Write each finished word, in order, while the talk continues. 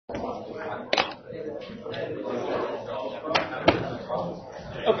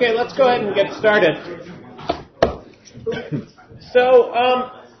Okay, let's go ahead and get started. So,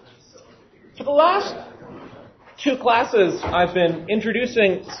 for the last two classes, I've been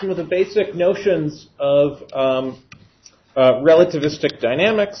introducing some of the basic notions of relativistic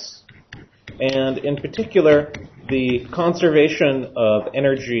dynamics, and in particular, the conservation of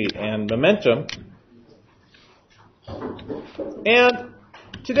energy and momentum. And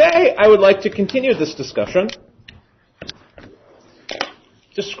today, I would like to continue this discussion,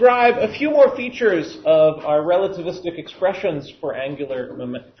 describe a few more features of our relativistic expressions for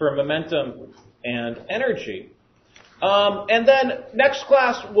momentum and energy. And then next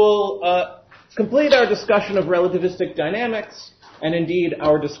class we'll complete our discussion of relativistic dynamics and indeed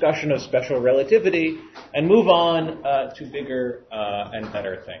our discussion of special relativity and move on to bigger and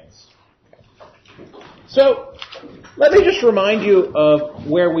better things. So let me just remind you of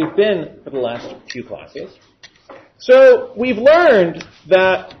where we've been for the last few classes. So we've learned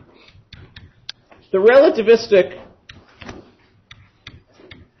that the relativistic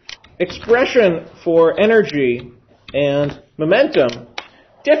expression for energy and momentum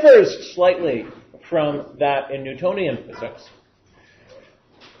differs slightly from that in Newtonian physics.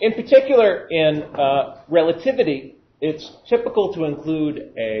 In particular, in relativity, it's typical to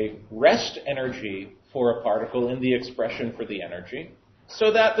include a rest energy for a particle in the expression for the energy,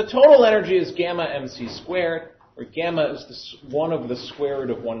 so that the total energy is gamma mc squared, where gamma is one of the square root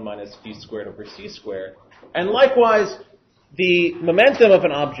of 1 minus v squared over c squared. And likewise, the momentum of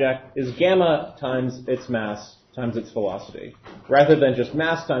an object is gamma times its mass times its velocity, rather than just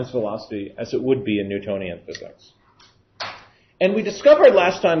mass times velocity as it would be in Newtonian physics. And we discovered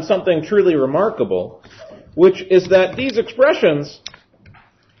last time something truly remarkable, which is that these expressions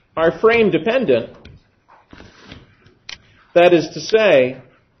are frame dependent. That is to say,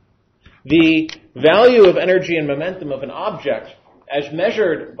 the value of energy and momentum of an object as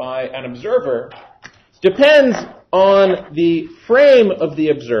measured by an observer depends on the frame of the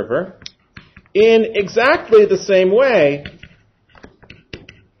observer in exactly the same way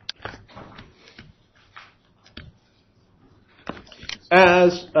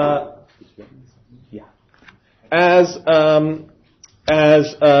as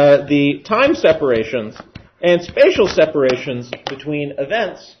the time separations and spatial separations between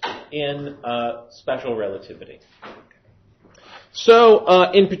events in special relativity.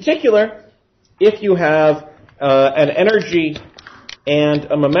 So, in particular, if you have an energy and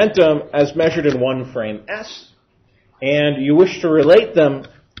a momentum as measured in one frame S, and you wish to relate them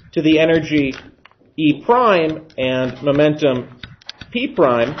to the energy E prime and momentum P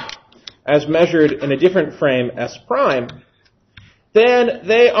prime as measured in a different frame S prime, then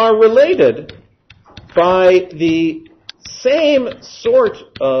they are related by the same sort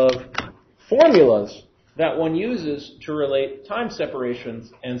of formulas that one uses to relate time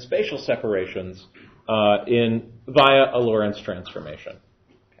separations and spatial separations via a Lorentz transformation.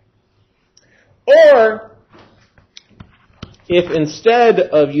 Or, if instead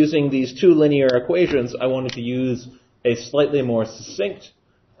of using these two linear equations, I wanted to use a slightly more succinct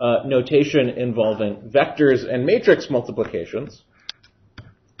notation involving vectors and matrix multiplications,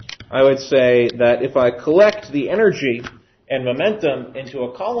 I would say that if I collect the energy and momentum into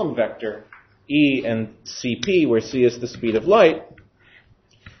a column vector, E and Cp, where C is the speed of light,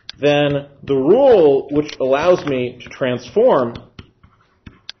 then the rule which allows me to transform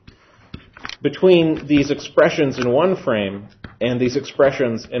between these expressions in one frame and these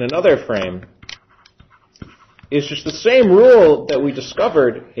expressions in another frame is just the same rule that we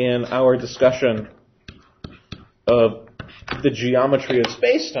discovered in our discussion of the geometry of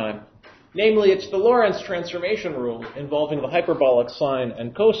space-time. Namely, it's the Lorentz transformation rule involving the hyperbolic sine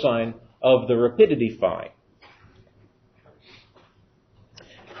and cosine of the rapidity phi.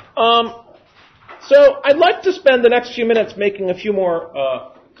 So I'd like to spend the next few minutes making a few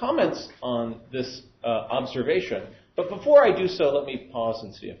more comments on this observation. But before I do so, let me pause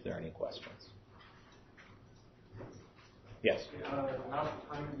and see if there are any questions. Yes? Last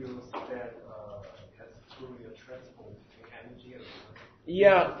time you said that's through the transport energy.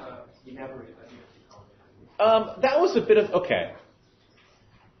 Yeah. Elaborate. That was a bit of, okay.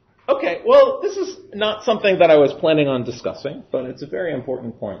 Okay, well, this is not something that I was planning on discussing, but it's a very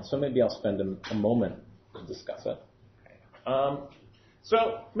important point, so maybe I'll spend a moment to discuss it.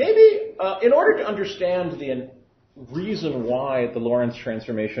 So maybe in order to understand the reason why the Lorentz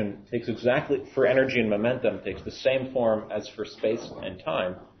transformation takes exactly, for energy and momentum, takes the same form as for space and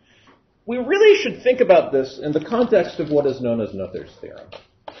time, we really should think about this in the context of what is known as Noether's theorem.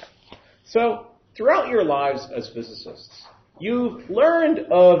 So throughout your lives as physicists, you've learned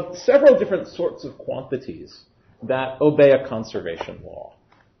of several different sorts of quantities that obey a conservation law.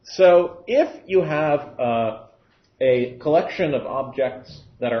 So if you have a collection of objects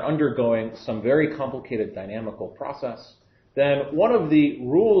that are undergoing some very complicated dynamical process, then one of the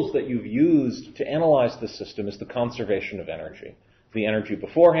rules that you've used to analyze the system is the conservation of energy. The energy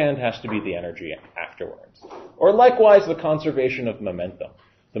beforehand has to be the energy afterwards. Or likewise, the conservation of momentum.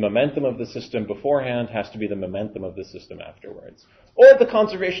 The momentum of the system beforehand has to be the momentum of the system afterwards. Or the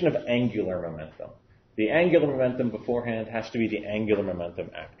conservation of angular momentum. The angular momentum beforehand has to be the angular momentum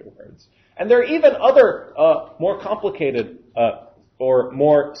afterwards. And there are even other more complicated or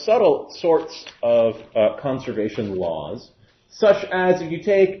more subtle sorts of conservation laws, such as if you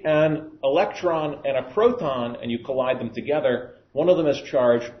take an electron and a proton and you collide them together, one of them has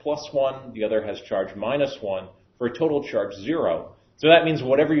charge +1, the other has charge -1, for a total charge 0. So that means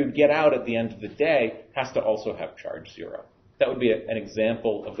whatever you get out at the end of the day has to also have charge 0. That would be an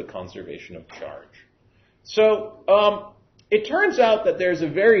example of the conservation of charge. So it turns out that there's a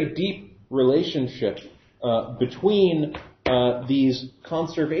very deep relationship between these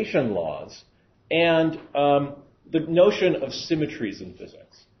conservation laws and the notion of symmetries in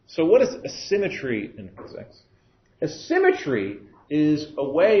physics. So what is a symmetry in physics? A symmetry is a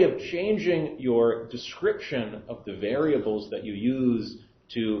way of changing your description of the variables that you use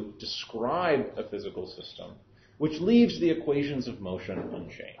to describe a physical system, which leaves the equations of motion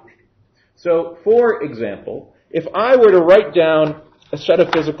unchanged. So, for example, if I were to write down a set of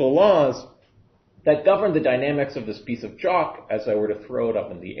physical laws that govern the dynamics of this piece of chalk as I were to throw it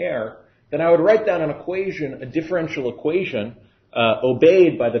up in the air, then I would write down an equation, a differential equation,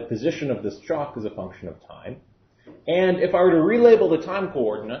 obeyed by the position of this chalk as a function of time. And if I were to relabel the time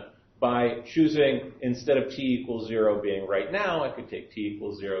coordinate by choosing, instead of t equals 0 being right now, I could take t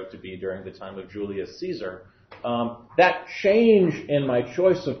equals 0 to be during the time of Julius Caesar. That change in my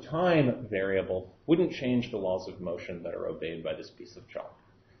choice of time variable wouldn't change the laws of motion that are obeyed by this piece of chalk.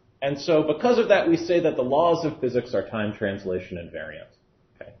 And so because of that, we say that the laws of physics are time translation invariant.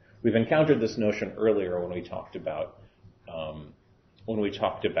 Okay? We've encountered this notion earlier when we talked about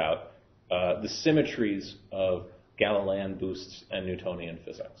the symmetries of Galilean boosts and Newtonian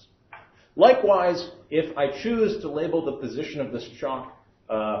physics. Likewise, if I choose to label the position of this chalk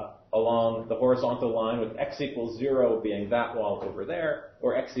along the horizontal line with x equals 0 being that wall over there,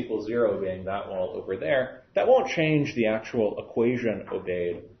 or x equals 0 being that wall over there, that won't change the actual equation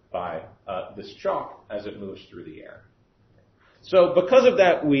obeyed by this chalk as it moves through the air. So because of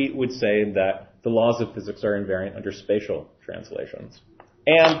that, we would say that the laws of physics are invariant under spatial translations.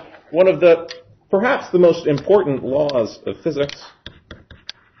 And one of the, perhaps the most important laws of physics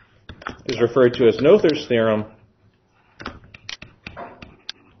is referred to as Noether's theorem,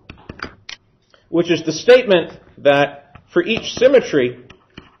 which is the statement that for each symmetry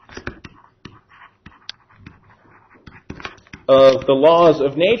of the laws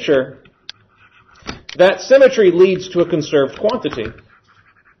of nature, that symmetry leads to a conserved quantity,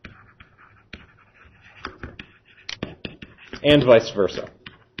 and vice versa.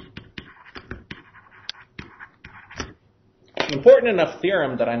 An important enough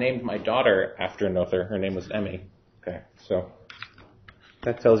theorem that I named my daughter after Noether. Her name was Emmy. Okay, so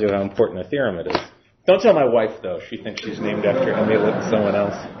that tells you how important a theorem it is. Don't tell my wife, though. She thinks she's named after Emmy with someone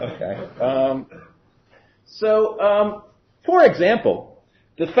else. Okay. For example,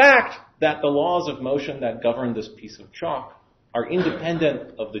 the fact that the laws of motion that govern this piece of chalk are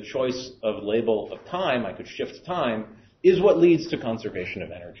independent of the choice of label of time, I could shift time, is what leads to conservation of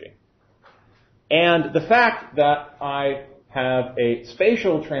energy. And the fact that I have a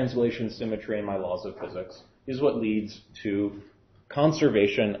spatial translation symmetry in my laws of physics is what leads to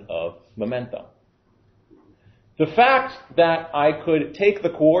conservation of momentum. The fact that I could take the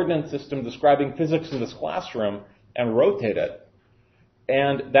coordinate system describing physics in this classroom and rotate it,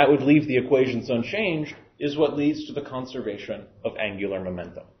 and that would leave the equations unchanged, is what leads to the conservation of angular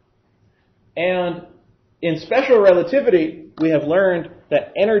momentum. And in special relativity, we have learned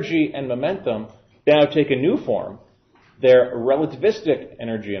that energy and momentum now take a new form. They're relativistic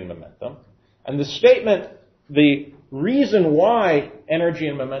energy and momentum. And the statement, the reason why energy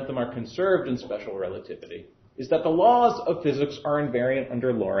and momentum are conserved in special relativity is that the laws of physics are invariant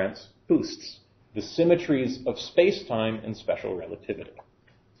under Lorentz boosts, the symmetries of space-time in special relativity.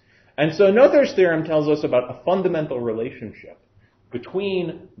 And so Noether's theorem tells us about a fundamental relationship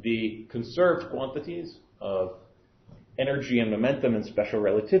between the conserved quantities of energy and momentum in special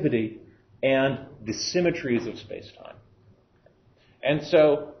relativity and the symmetries of space-time. And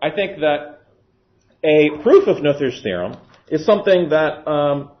so I think that a proof of Noether's theorem is something that,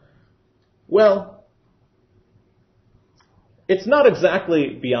 It's not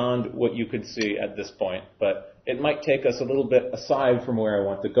exactly beyond what you could see at this point, but it might take us a little bit aside from where I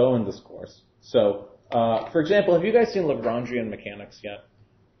want to go in this course. So, for example, have you guys seen Lagrangian mechanics yet?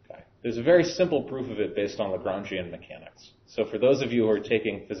 Okay. There's a very simple proof of it based on Lagrangian mechanics. So for those of you who are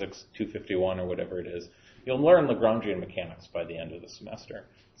taking Physics 251 or whatever it is, you'll learn Lagrangian mechanics by the end of the semester.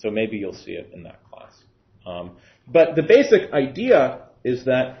 So maybe you'll see it in that class. But the basic idea is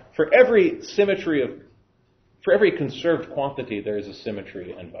that for every conserved quantity, there is a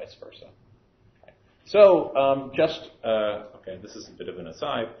symmetry and vice versa. Okay. So okay, this is a bit of an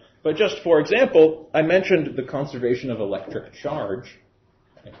aside, but just for example, I mentioned the conservation of electric charge.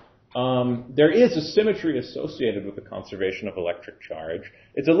 Okay. There is a symmetry associated with the conservation of electric charge.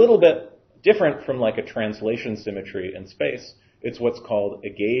 It's a little bit different from like a translation symmetry in space. It's what's called a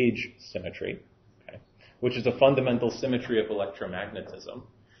gauge symmetry, okay, which is a fundamental symmetry of electromagnetism.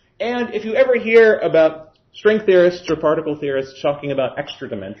 And if you ever hear about string theorists or particle theorists talking about extra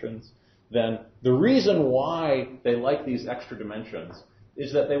dimensions, then the reason why they like these extra dimensions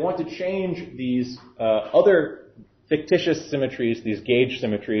is that they want to change these other fictitious symmetries, these gauge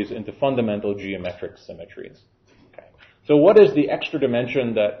symmetries, into fundamental geometric symmetries. Okay. So what is the extra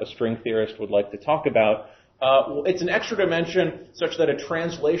dimension that a string theorist would like to talk about? Well, it's an extra dimension such that a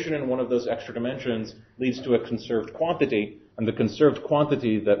translation in one of those extra dimensions leads to a conserved quantity, and the conserved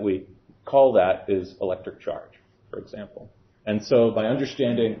quantity that we call that is electric charge, for example. And so by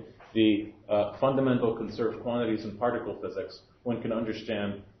understanding the fundamental conserved quantities in particle physics, one can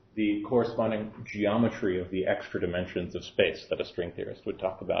understand the corresponding geometry of the extra dimensions of space that a string theorist would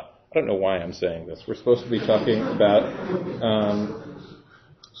talk about. I don't know why I'm saying this. We're supposed to be talking about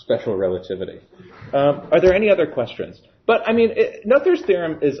special relativity. Are there any other questions? But, I mean, Noether's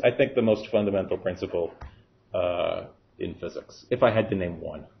theorem is, I think, the most fundamental principle in physics. If I had to name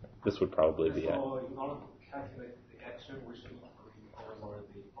one, this would probably be it. So, in order to calculate the action, we should over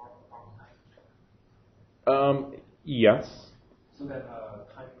the formula. Yes. So that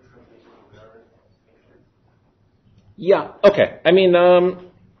time translation is very important. Yeah, okay. I mean,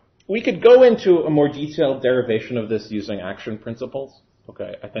 we could go into a more detailed derivation of this using action principles.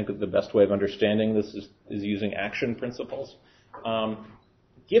 Okay, I think that the best way of understanding this is using action principles.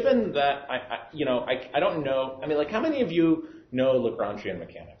 Given that, I don't know, I mean, like, how many of you know Lagrangian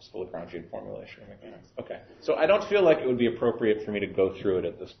mechanics, the Lagrangian formulation of mechanics? Okay, so I don't feel like it would be appropriate for me to go through it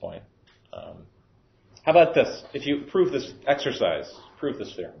at this point. How about this? If you prove this exercise, prove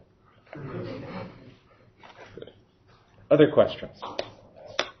this theorem. Good. Other questions?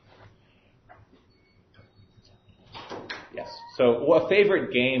 Yes. So a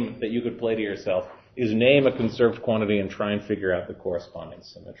favorite game that you could play to yourself is name a conserved quantity and try and figure out the corresponding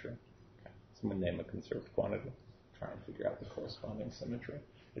symmetry. Okay. Someone name a conserved quantity. Try and figure out the corresponding symmetry.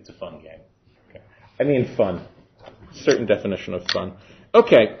 It's a fun game. Okay. I mean fun. Certain definition of fun.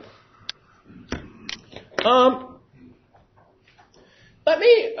 Okay. Let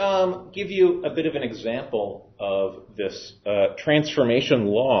me give you a bit of an example of this transformation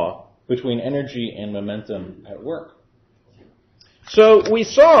law between energy and momentum at work. So we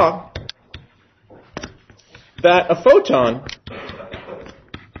saw that a photon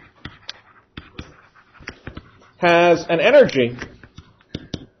has an energy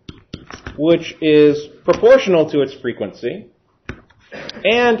which is proportional to its frequency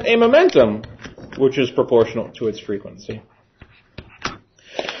and a momentum which is proportional to its frequency.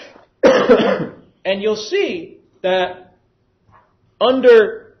 And you'll see that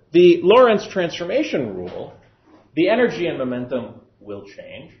under the Lorentz transformation rule, the energy and momentum will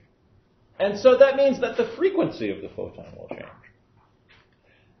change. And so that means that the frequency of the photon will change.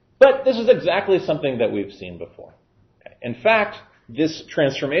 But this is exactly something that we've seen before. Okay. In fact, this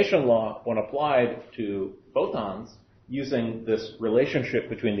transformation law, when applied to photons, using this relationship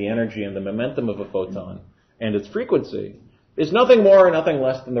between the energy and the momentum of a photon and its frequency, is nothing more or nothing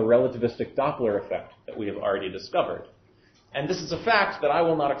less than the relativistic Doppler effect that we have already discovered. And this is a fact that I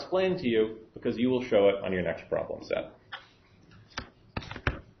will not explain to you because you will show it on your next problem set.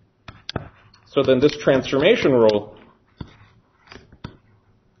 So then this transformation rule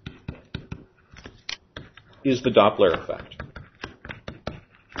is the Doppler effect.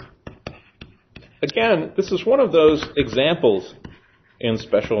 Again, this is one of those examples in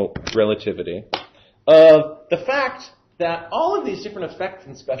special relativity of the fact that all of these different effects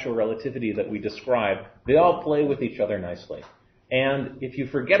in special relativity that we describe, they all play with each other nicely. And if you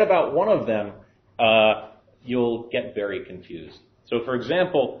forget about one of them, you'll get very confused. So for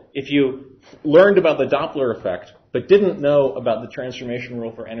example, if you learned about the Doppler effect but didn't know about the transformation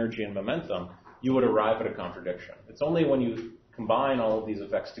rule for energy and momentum, you would arrive at a contradiction. It's only when you combine all of these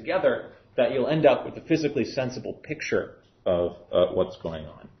effects together that you'll end up with a physically sensible picture of what's going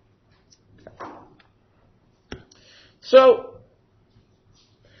on. Okay. So,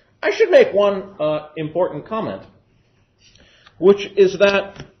 I should make one important comment, which is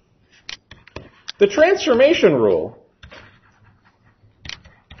that the transformation rule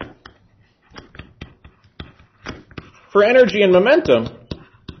for energy and momentum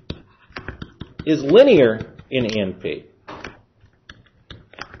is linear in E and P.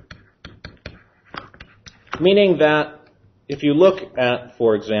 Meaning that if you look at,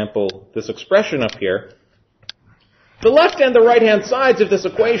 for example, this expression up here, the left and the right-hand sides of this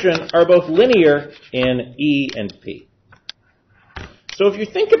equation are both linear in E and P. So if you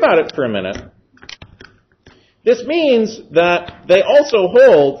think about it for a minute, this means that they also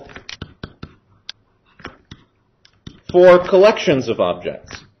hold for collections of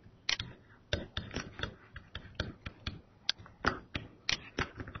objects.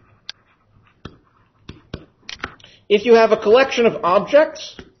 If you have a collection of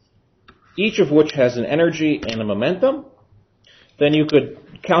objects, each of which has an energy and a momentum, then you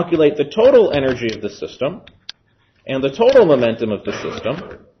could calculate the total energy of the system and the total momentum of the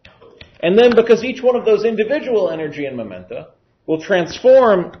system. And then because each one of those individual energy and momenta will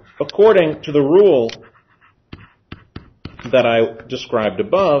transform according to the rule that I described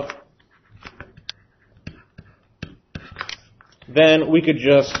above, then we could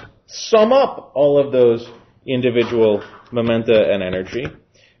just sum up all of those individual momenta and energy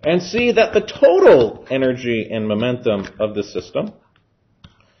and see that the total energy and momentum of the system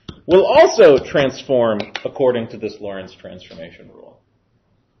will also transform according to this Lorentz transformation rule.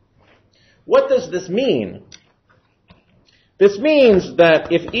 What does this mean? This means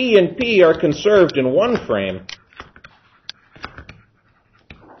that if E and P are conserved in one frame,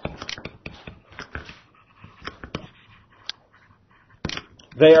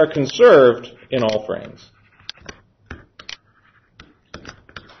 they are conserved in all frames.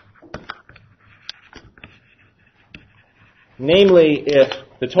 Namely, if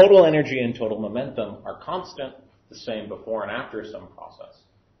the total energy and total momentum are constant, the same before and after some process,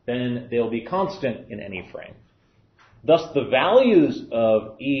 then they'll be constant in any frame. Thus, the values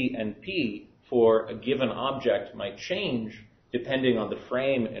of E and P for a given object might change depending on the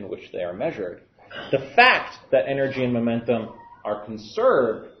frame in which they are measured. The fact that energy and momentum are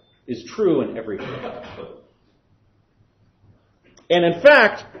conserved is true in every frame. And in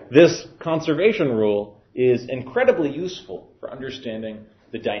fact, this conservation rule is incredibly useful for understanding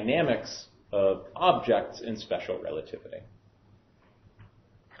the dynamics of objects in special relativity.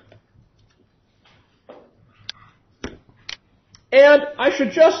 And I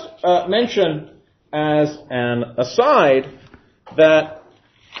should just mention as an aside that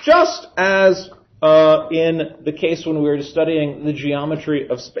just as in the case when we were studying the geometry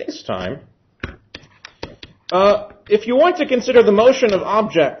of space-time, if you want to consider the motion of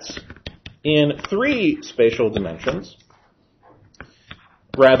objects in 3 spatial dimensions,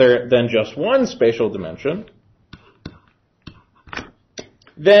 rather than just 1 spatial dimension,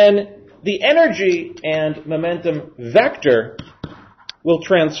 then the energy and momentum vector will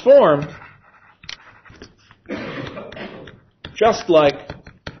transform just like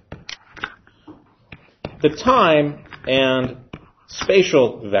the time and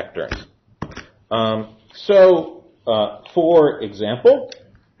spatial vectors. For example,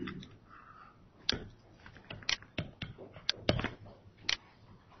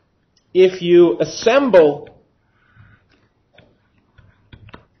 if you assemble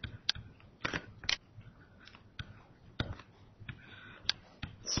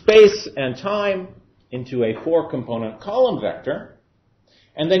space and time into a 4-component column vector,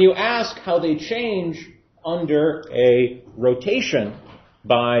 and then you ask how they change under a rotation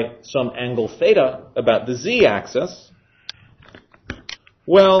by some angle theta about the z-axis,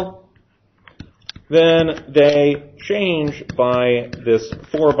 well, then they change by this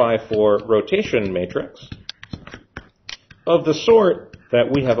 4x4 rotation matrix of the sort that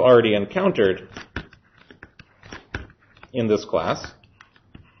we have already encountered in this class.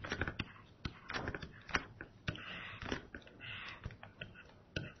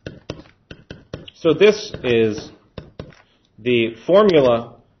 So this is the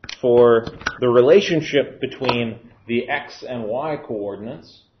formula for the relationship between the x and y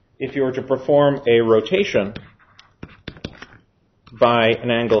coordinates if you were to perform a rotation by an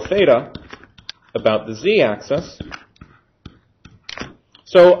angle theta about the z-axis.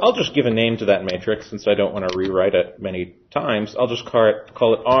 So I'll just give a name to that matrix since I don't want to rewrite it many times. I'll just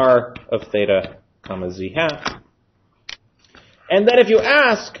call it R of theta comma z hat. And then if you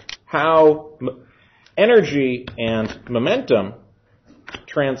ask how energy and momentum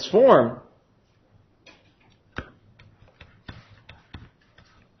transform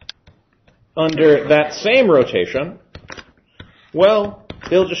under that same rotation, well,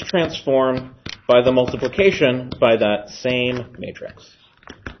 they'll just transform by the multiplication by that same matrix.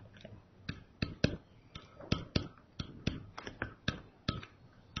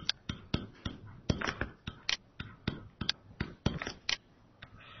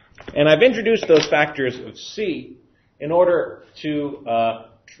 And I've introduced those factors of C in order to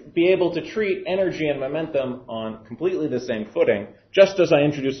be able to treat energy and momentum on completely the same footing, just as I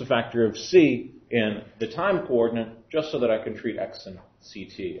introduced the factor of C in the time coordinate, just so that I can treat x and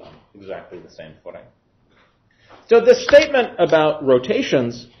ct on exactly the same footing. So this statement about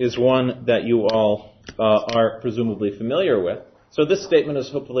rotations is one that you all are presumably familiar with. So this statement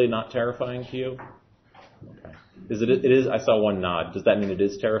is hopefully not terrifying to you. Okay. It is. I saw one nod. Does that mean it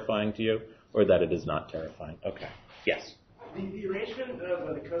is terrifying to you, or that it is not terrifying? Okay. Yes. The arrangement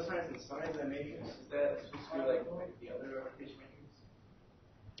of the cosines and sines and matrix, is that supposed to be like the other rotation matrix?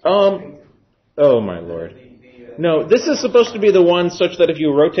 Oh my lord. No, this is supposed to be the one such that if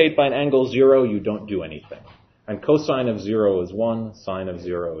you rotate by an angle 0, you don't do anything. And cosine of 0 is 1, sine of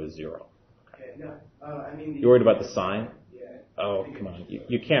 0 is 0. Okay, no, I mean... You're worried about the sine? Yeah. Oh, come on.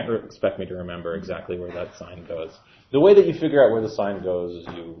 You can't expect me to remember exactly where that sign goes. The way that you figure out where the sign goes is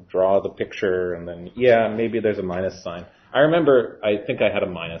you draw the picture and then, yeah, maybe there's a minus sign. I remember, I think I had a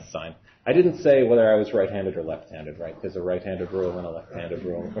minus sign. I didn't say whether I was right-handed or left-handed, right? There's a right-handed rule and a left-handed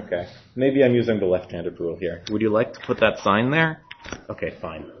rule. Okay. Maybe I'm using the left-handed rule here. Would you like to put that sign there? Okay,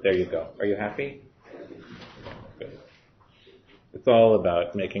 fine. There you go. Are you happy? Good. It's all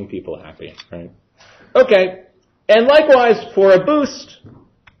about making people happy, right? Okay. And likewise, for a boost,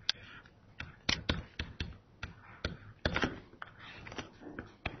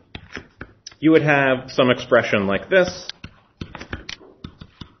 you would have some expression like this.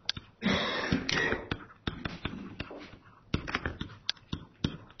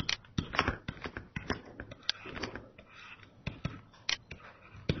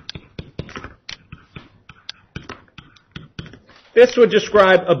 This would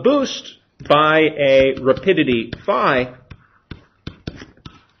describe a boost by a rapidity phi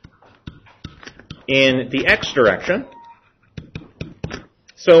in the x direction.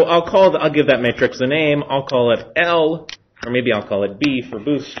 So I'll give that matrix a name. I'll call it L, or maybe I'll call it B for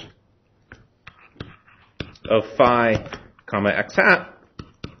boost of phi comma x hat.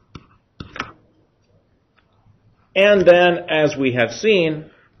 And then, as we have seen,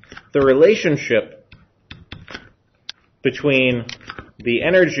 the relationship between the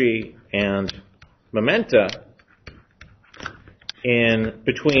energy and momenta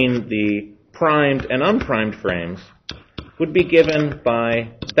between the primed and unprimed frames would be given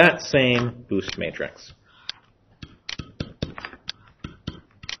by that same boost matrix.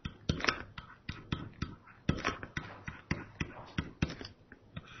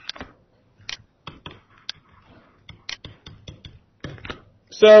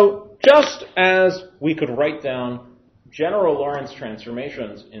 So just as we could write down general Lorentz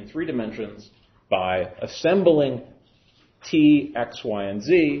transformations in 3 dimensions by assembling t, x, y, and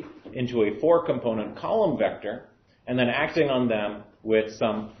z into a 4-component column vector, and then acting on them with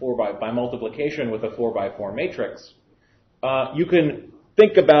some by multiplication with a 4x4 matrix, you can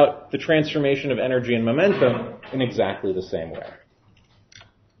think about the transformation of energy and momentum in exactly the same way.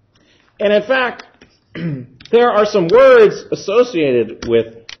 And in fact, there are some words associated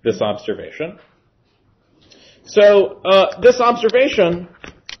with this observation. So this observation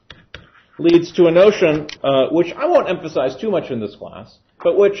leads to a notion which I won't emphasize too much in this class,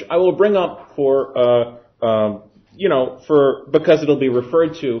 but which I will bring up because it'll be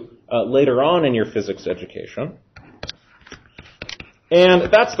referred to later on in your physics education.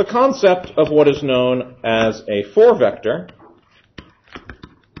 And that's the concept of what is known as a 4-vector.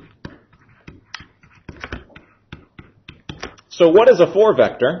 So what is a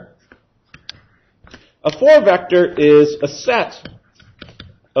 4-vector? A 4-vector is a set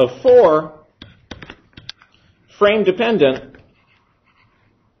of 4 frame-dependent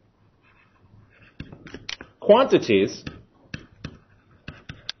quantities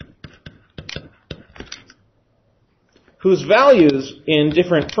whose values in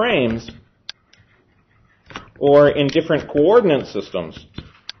different frames or in different coordinate systems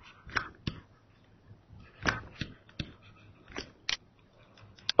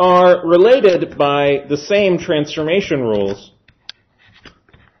are related by the same transformation rules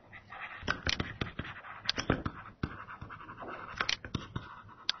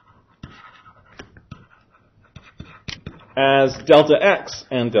as delta x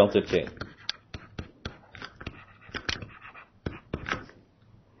and delta t.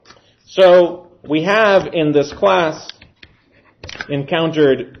 So we have in this class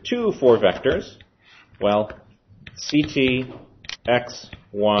encountered two 4 vectors, well, ct, x,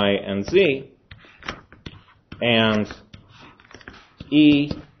 y, and z, and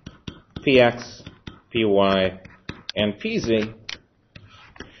e, px, py, and pz,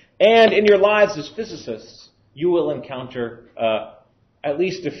 and in your lives as physicists, you will encounter at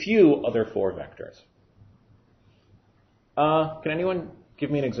least a few other 4 vectors. Can anyone give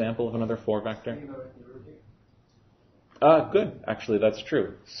me an example of another 4 vector? Good. Actually, that's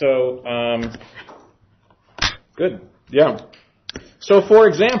true. So, good. Yeah. So, for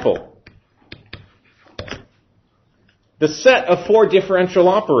example, the set of 4 differential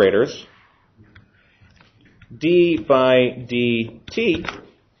operators, d by dt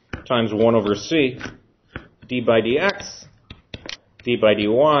times 1 over c, d by dx, d by dy,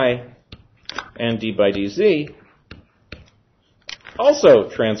 and d by dz, also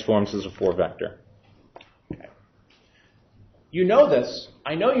transforms as a 4 vector. Okay. You know this,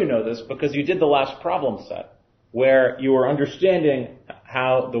 I know you know this, because you did the last problem set, where you were understanding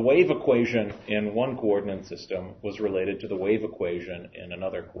how the wave equation in one coordinate system was related to the wave equation in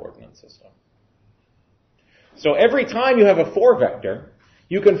another coordinate system. So every time you have a 4 vector,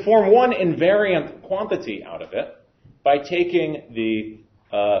 you can form one invariant quantity out of it by taking the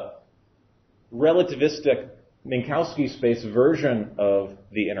relativistic Minkowski space version of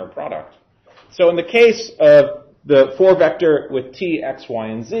the inner product. So in the case of the 4 vector with t, x, y,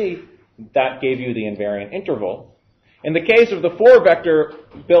 and z, that gave you the invariant interval. In the case of the 4 vector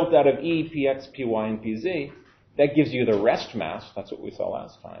built out of e, px, py, and pz, that gives you the rest mass. That's what we saw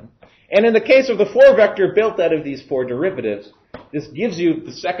last time. And in the case of the 4 vector built out of these 4 derivatives, this gives you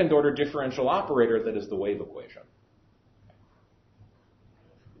the second order differential operator that is the wave equation,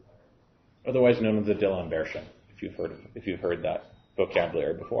 otherwise known as the Dillon-Bershin, if you've heard that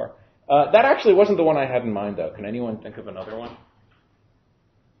vocabulary before. That actually wasn't the one I had in mind, though. Can anyone think of another one?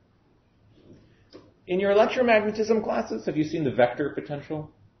 In your electromagnetism classes, have you seen the vector potential?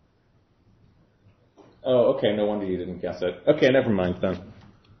 Oh, okay, no wonder you didn't guess it. Okay, never mind then.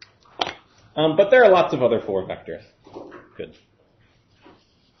 But there are lots of other 4 vectors. Good.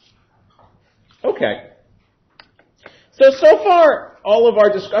 Okay. So far, all of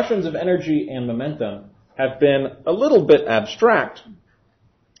our discussions of energy and momentum have been a little bit abstract.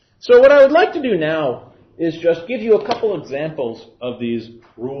 So what I would like to do now is just give you a couple examples of these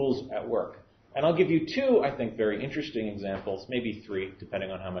rules at work. And I'll give you 2, I think, very interesting examples, maybe 3,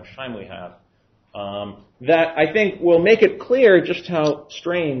 depending on how much time we have, that I think will make it clear just how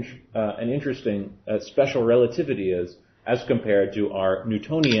strange and interesting special relativity is as compared to our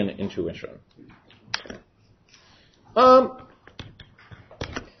Newtonian intuition. So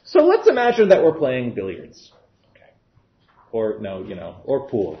let's imagine that we're playing billiards. Okay. Or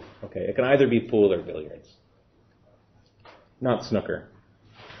pool. Okay, it can either be pool or billiards. Not snooker.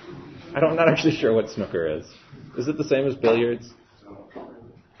 I'm not actually sure what snooker is. Is it the same as billiards?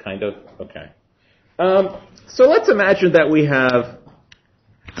 Kind of? Okay. So let's imagine that we have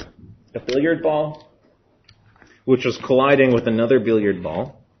a billiard ball, which is colliding with another billiard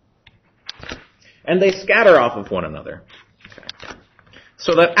ball, and they scatter off of one another. Okay.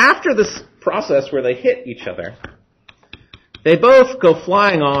 So that after this process where they hit each other, they both go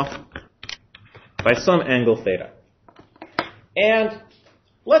flying off by some angle theta. And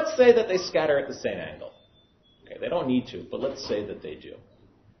let's say that they scatter at the same angle. Okay, they don't need to, but let's say that they do.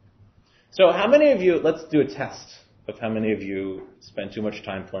 So how many of you, let's do a test of how many of you spend too much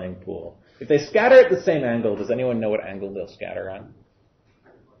time playing pool. If they scatter at the same angle, does anyone know what angle they'll scatter on?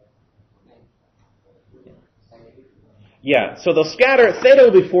 Yeah, so they'll scatter, theta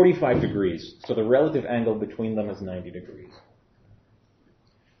will be 45 degrees, so the relative angle between them is 90 degrees.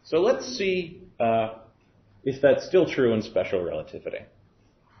 So let's see if that's still true in special relativity.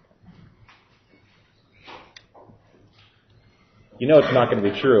 You know it's not going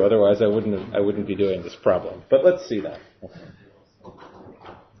to be true, otherwise I wouldn't be doing this problem. But let's see that. Okay.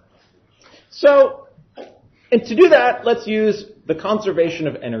 So, and to do that, let's use the conservation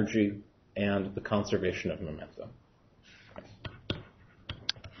of energy and the conservation of momentum.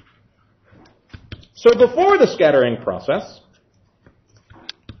 So before the scattering process,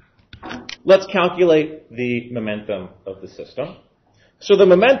 let's calculate the momentum of the system. So the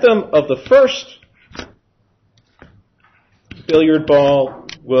momentum of the first billiard ball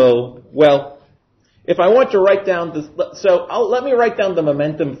will, well, if I want to write down this, let me write down the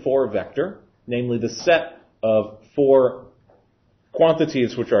momentum 4 vector, namely the set of 4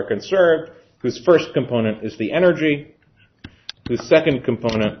 quantities which are conserved, whose first component is the energy, whose second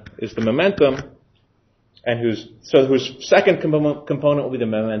component is the momentum, and whose second component will be the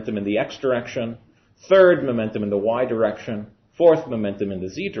momentum in the x direction, third momentum in the y direction, fourth momentum in the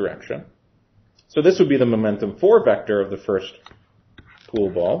z direction. So this would be the momentum 4 vector of the first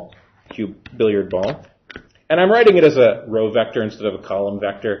pool ball, billiard ball. And I'm writing it as a row vector instead of a column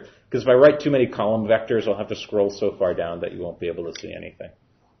vector, because if I write too many column vectors, I'll have to scroll so far down that you won't be able to see anything.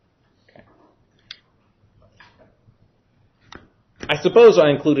 Okay. I suppose I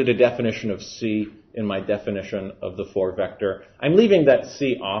included a definition of C in my definition of the 4 vector. I'm leaving that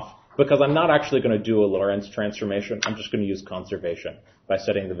C off because I'm not actually going to do a Lorentz transformation. I'm just going to use conservation by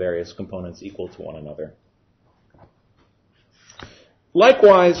setting the various components equal to one another.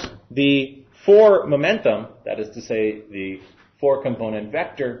 Likewise, the 4 momentum, that is to say the 4-component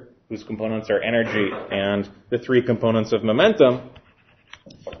vector, whose components are energy and the 3 components of momentum,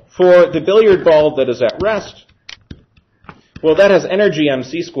 for the billiard ball that is at rest, well, that has energy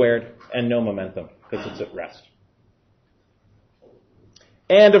mc squared and no momentum because it's at rest.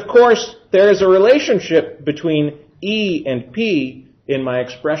 And of course, there is a relationship between E and P in my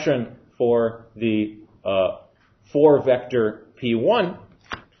expression for the 4 vector P1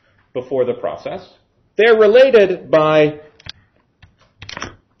 before the process. They're related by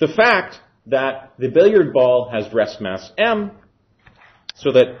the fact that the billiard ball has rest mass m,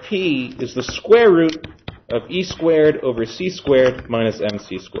 so that P is the square root of E squared over C squared minus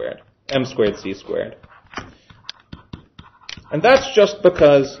MC squared, M squared C squared. And that's just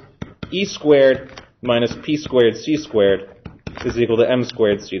because E squared minus P squared C squared is equal to M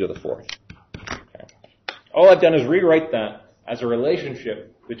squared C to the 4th. Okay. All I've done is rewrite that as a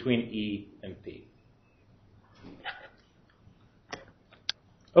relationship between E and P.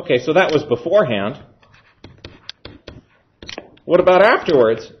 Okay, so that was beforehand. What about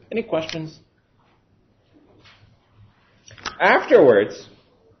afterwards? Any questions? Afterwards,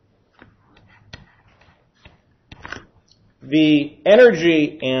 the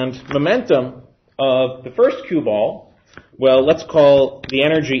energy and momentum of the first cue ball, well, let's call the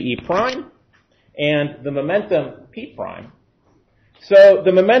energy E prime and the momentum P prime. So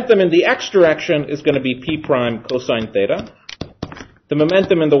the momentum in the x direction is going to be P prime cosine theta. The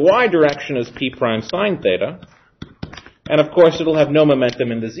momentum in the y direction is P prime sine theta. And of course, it'll have no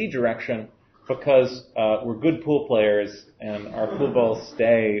momentum in the z direction because we're good pool players and our pool balls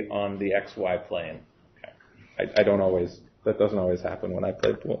stay on the xy plane. Okay. That doesn't always happen when I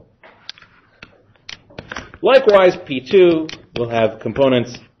play pool. Likewise, P2 will have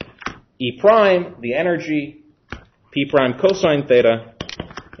components E prime, the energy, P prime cosine theta,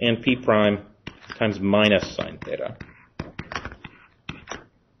 and P prime times minus sine theta.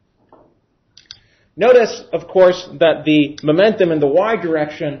 Notice, of course, that the momentum in the y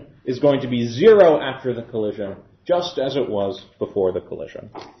direction is going to be 0 after the collision, just as it was before the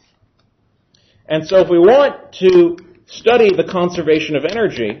collision. And so if we want to study the conservation of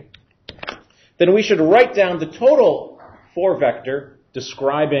energy, then we should write down the total 4 vector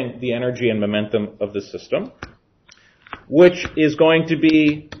describing the energy and momentum of the system, which is going to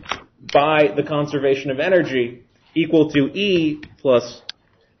be, by the conservation of energy, equal to E plus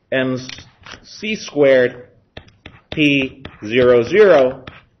mc squared P 0, 0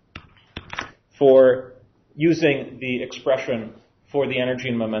 for using the expression for the energy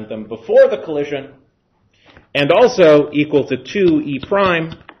and momentum before the collision, and also equal to 2 E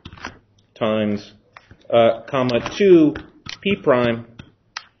prime times, 2 P prime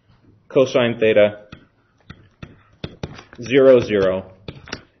cosine theta 0, 0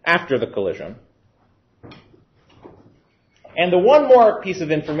 after the collision. And the one more piece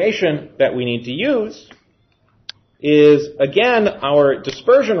of information that we need to use is, again, our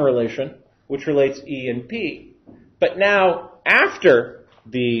dispersion relation, which relates E and P, but now after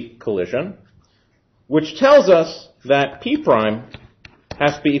the collision, which tells us that P prime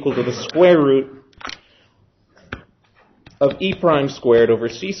has to be equal to the square root of E prime squared over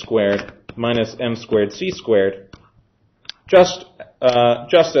C squared minus M squared C squared, just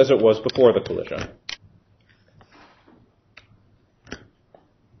as it was before the collision.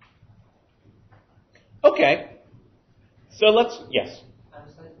 Okay, so let's, yes.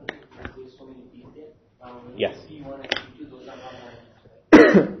 I'm sorry for there's so many P's there. Yes. P1 and P2, those are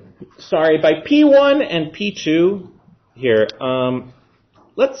not Sorry, by P1 and P2, here,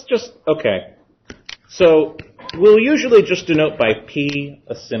 let's just, okay. So we'll usually just denote by P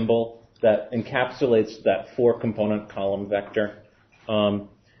a symbol that encapsulates that 4-component column vector.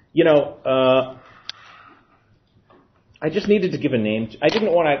 I just needed to give a name. I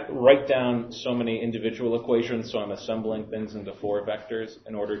didn't want to write down so many individual equations, so I'm assembling things into 4 vectors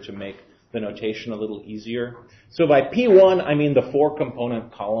in order to make the notation a little easier. So by P1, I mean the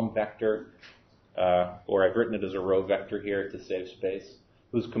 4-component column vector, or I've written it as a row vector here to save space,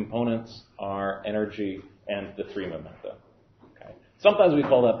 whose components are energy and the 3 momenta. Sometimes we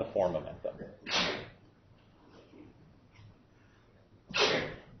call that the form momentum.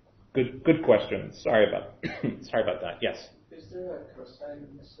 Good question. Sorry about that. Yes. Is there a cosine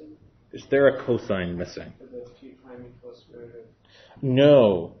missing? Is there a cosine missing? For the p prime equals square root?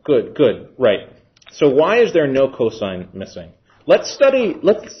 No. Good. Right. So why is there no cosine missing? Let's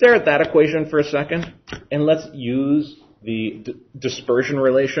stare at that equation for a second, and let's use the dispersion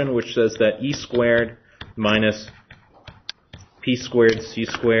relation, which says that e squared minus p squared c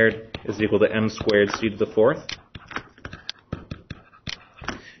squared is equal to m squared c to the fourth.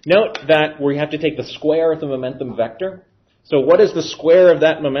 Note that we have to take the square of the momentum vector. So what is the square of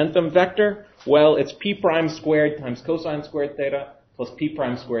that momentum vector? Well, it's p prime squared times cosine squared theta plus p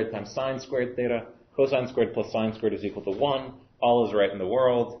prime squared times sine squared theta. Cosine squared plus sine squared is equal to 1. All is right in the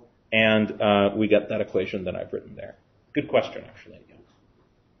world. And we get that equation that I've written there. Good question, actually. Yeah.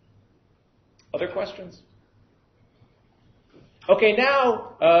 Other questions? Okay,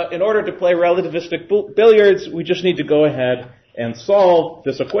 now, in order to play relativistic billiards, we just need to go ahead and solve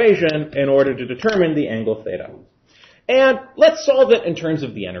this equation in order to determine the angle theta. And let's solve it in terms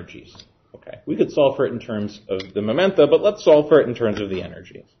of the energies. Okay, we could solve for it in terms of the momenta, but let's solve for it in terms of the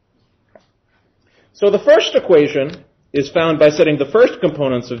energies. So the first equation is found by setting the first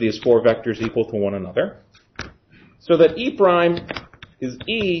components of these four vectors equal to one another, so that E prime is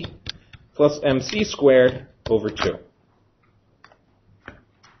E plus mc squared over 2.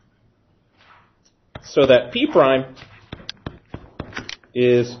 So that P prime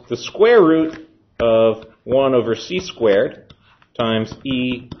is the square root of 1 over c squared times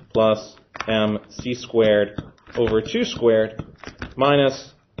E plus mc squared over 2 squared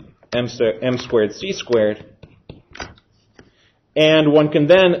minus m squared c squared. And one can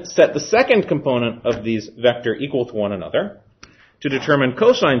then set the second component of these vector equal to one another to determine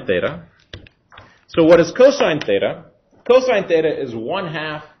cosine theta. So what is cosine theta? Cosine theta is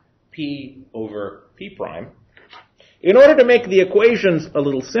 1/2 p over p prime. In order to make the equations a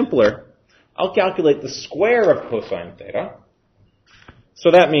little simpler, I'll calculate the square of cosine theta.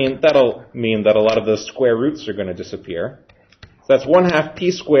 So that'll mean that a lot of those square roots are going to disappear. So that's 1/2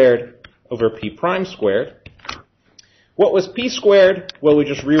 p squared over p prime squared. What was p squared? Well, we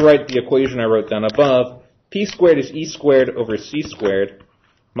just rewrite the equation I wrote down above. P squared is e squared over c squared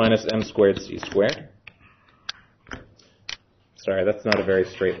minus m squared c squared. Sorry, that's not a very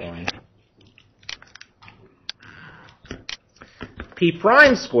straight line. P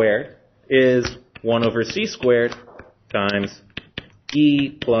prime squared is 1 over c squared times e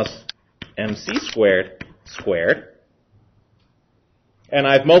plus mc squared squared. And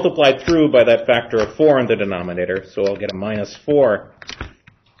I've multiplied through by that factor of 4 in the denominator, so I'll get a minus 4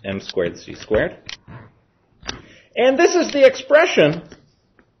 m squared c squared. And this is the expression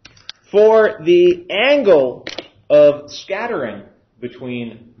for the angle of scattering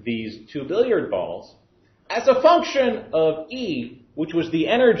between these two billiard balls as a function of E, which was the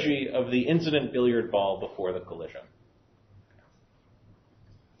energy of the incident billiard ball before the collision.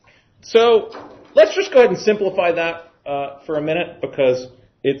 So let's just go ahead and simplify that for a minute, because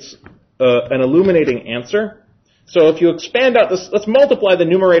it's an illuminating answer. So if you expand out this, let's multiply the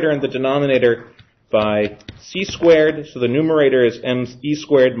numerator and the denominator by c squared. So the numerator is e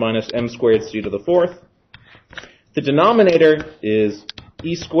squared minus m squared c to the fourth. The denominator is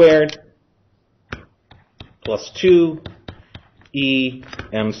e squared plus 2 e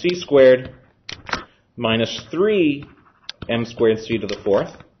mc squared minus 3 m squared c to the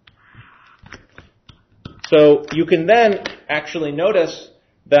fourth. So you can then actually notice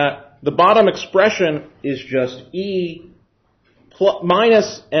that the bottom expression is just E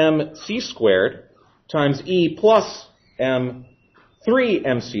minus mc squared times E plus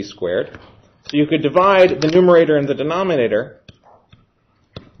 3mc squared. So you could divide the numerator and the denominator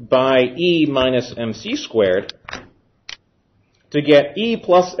by E minus mc squared to get E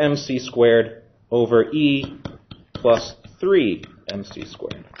plus mc squared over E plus 3mc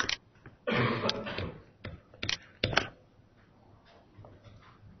squared.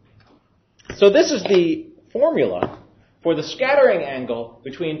 So this is the formula for the scattering angle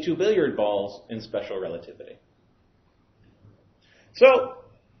between two billiard balls in special relativity. So,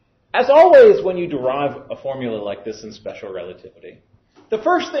 as always when you derive a formula like this in special relativity, the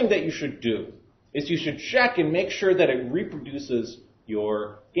first thing that you should do is you should check and make sure that it reproduces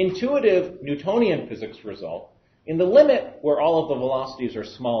your intuitive Newtonian physics result in the limit where all of the velocities are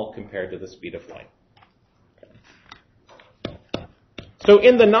small compared to the speed of light. So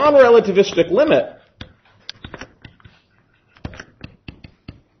in the non-relativistic limit,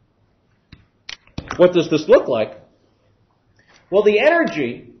 what does this look like? Well, the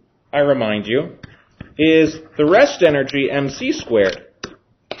energy, I remind you, is the rest energy, mc squared,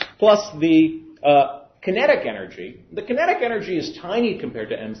 plus the kinetic energy. The kinetic energy is tiny compared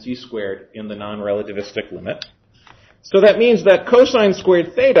to mc squared in the non-relativistic limit. So that means that cosine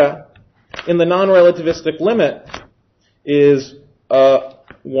squared theta in the non-relativistic limit is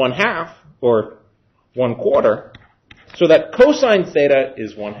 1/2 or 1/4. So that cosine theta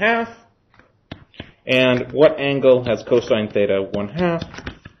is 1/2. And what angle has cosine theta 1/2?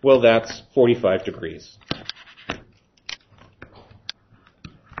 Well, that's 45 degrees.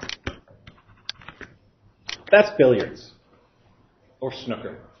 That's billiards. Or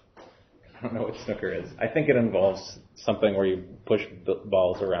snooker. I don't know what snooker is. I think it involves something where you push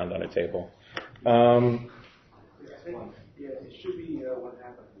balls around on a table. Yeah, it should be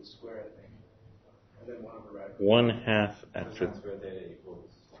 1/2 of the square, I think. And then 1/2 radical. 1/2 after.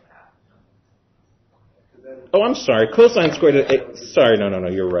 Then, I'm sorry. Cosine squared. Sorry, no.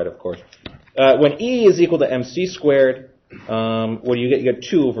 You're right, of course. When E is equal to mc squared, what do you get? You get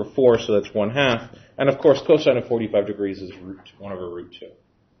 2/4, so that's 1/2. And of course, cosine of 45 degrees is 1/√2.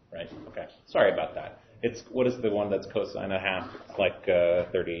 Right? Okay. Sorry about that. What is the one that's cosine 1/2? It's like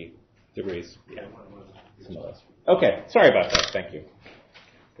 30 degrees. Yeah. Okay. Sorry about that. Thank you.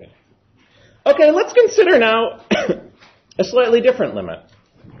 Good. Okay, let's consider now a slightly different limit.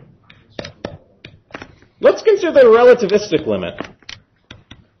 Let's consider the relativistic limit,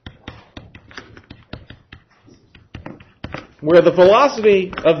 where the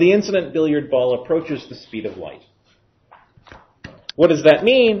velocity of the incident billiard ball approaches the speed of light. What does that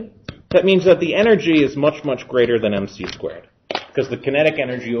mean? That means that the energy is much, much greater than mc squared, because the kinetic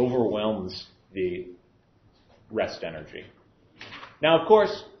energy overwhelms the rest energy. Now, of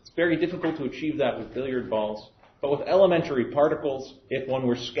course, it's very difficult to achieve that with billiard balls, but with elementary particles, if one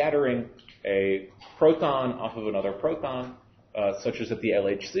were scattering a proton off of another proton, such as at the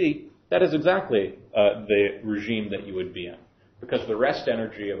LHC, that is exactly the regime that you would be in, because the rest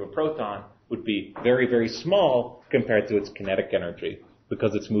energy of a proton would be very, very small compared to its kinetic energy,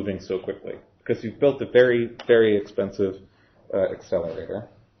 because it's moving so quickly, because you've built a very, very expensive accelerator.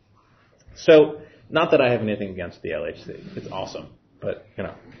 So, not that I have anything against the LHC. It's awesome, but,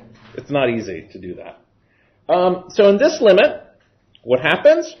 it's not easy to do that. So in this limit, what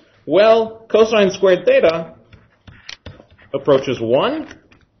happens? Well, cosine squared theta approaches 1,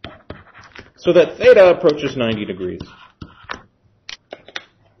 so that theta approaches 90 degrees.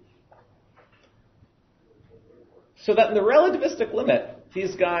 So that in the relativistic limit,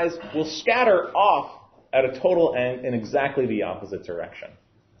 these guys will scatter off at a total and in exactly the opposite direction.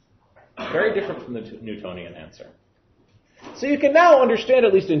 Very different from the Newtonian answer. So you can now understand,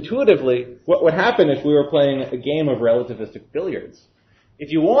 at least intuitively, what would happen if we were playing a game of relativistic billiards.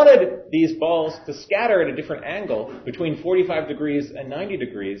 If you wanted these balls to scatter at a different angle, between 45 degrees and 90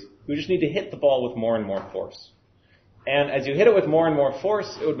 degrees, you just need to hit the ball with more and more force. And as you hit it with more and more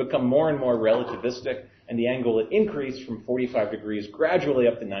force, it would become more and more relativistic, and the angle would increase from 45 degrees gradually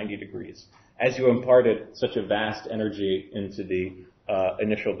up to 90 degrees, as you imparted such a vast energy into the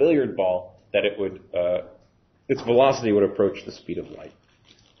initial billiard ball that it would, its velocity would approach the speed of light.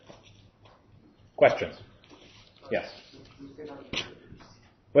 Questions? Yes.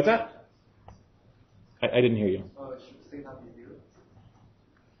 What's that? I didn't hear you.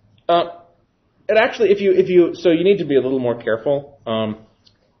 It actually, so you need to be a little more careful.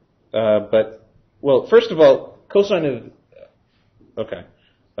 But, well, first of all, cosine of, okay.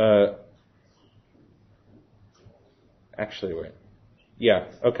 Actually, wait. Yeah,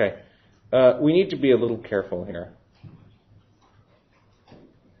 okay. We need to be a little careful here.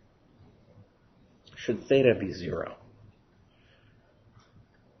 Should theta be 0?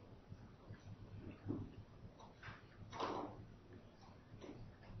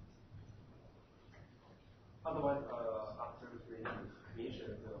 Otherwise, after the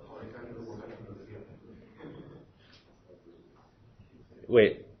creation, the whole example will be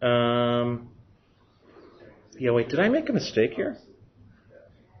Wait, yeah, wait, did I make a mistake here?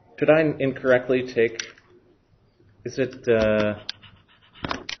 Did I incorrectly take, is it,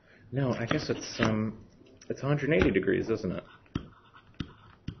 no, I guess it's 180 degrees, isn't it?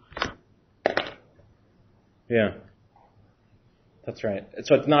 Yeah. That's right.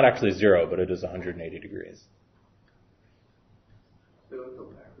 So it's not actually 0, but it is 180 degrees.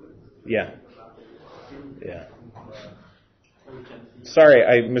 Yeah. Yeah. Sorry,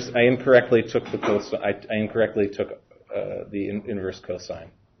 I incorrectly took the cosine. I incorrectly took the inverse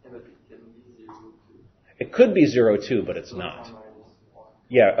cosine. It could be 0 too, but it's not.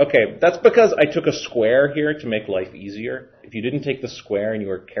 Yeah, okay. That's because I took a square here to make life easier. If you didn't take the square and you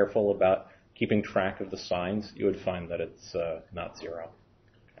were careful about keeping track of the signs, you would find that it's not 0.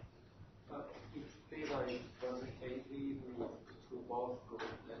 If theta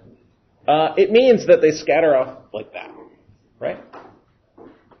It means that they scatter off like that, right?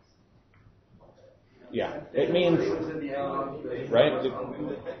 Yeah, it means, right?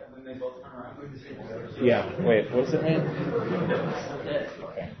 Yeah, wait, what does it mean?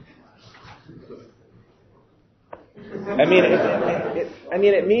 Okay.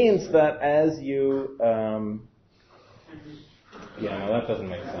 It means that as you, yeah, no, that doesn't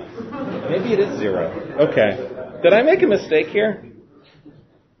make sense. Maybe it is 0. Okay. Did I make a mistake here?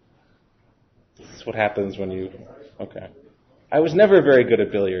 This is what happens when you, okay. I was never very good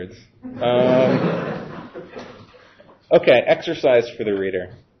at billiards. Okay, exercise for the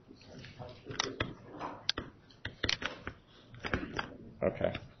reader.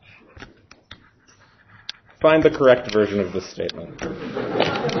 Okay. Find the correct version of this statement.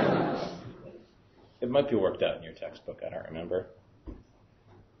 It might be worked out in your textbook, I don't remember.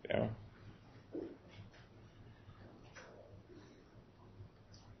 Yeah.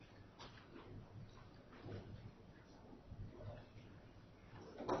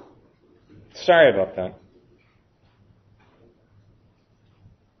 Sorry about that.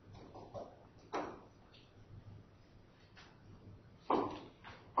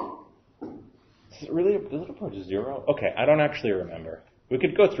 Is it really a little part of 0? Okay, I don't actually remember. We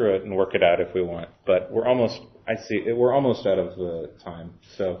could go through it and work it out if we want, but we're almost out of the time,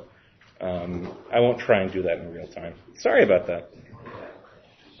 so I won't try and do that in real time. Sorry about that.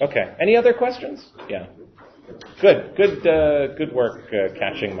 Okay, any other questions? Yeah. Good work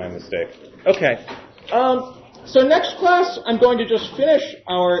catching my mistake. Okay. So next class, I'm going to just finish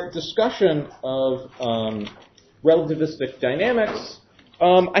our discussion of relativistic dynamics.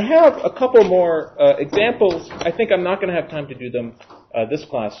 I have a couple more examples. I think I'm not going to have time to do them this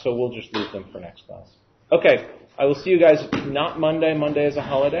class, so we'll just leave them for next class. Okay, I will see you guys not Monday. Monday is a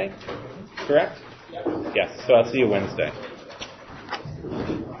holiday, correct? Yep. Yes, so I'll see you Wednesday.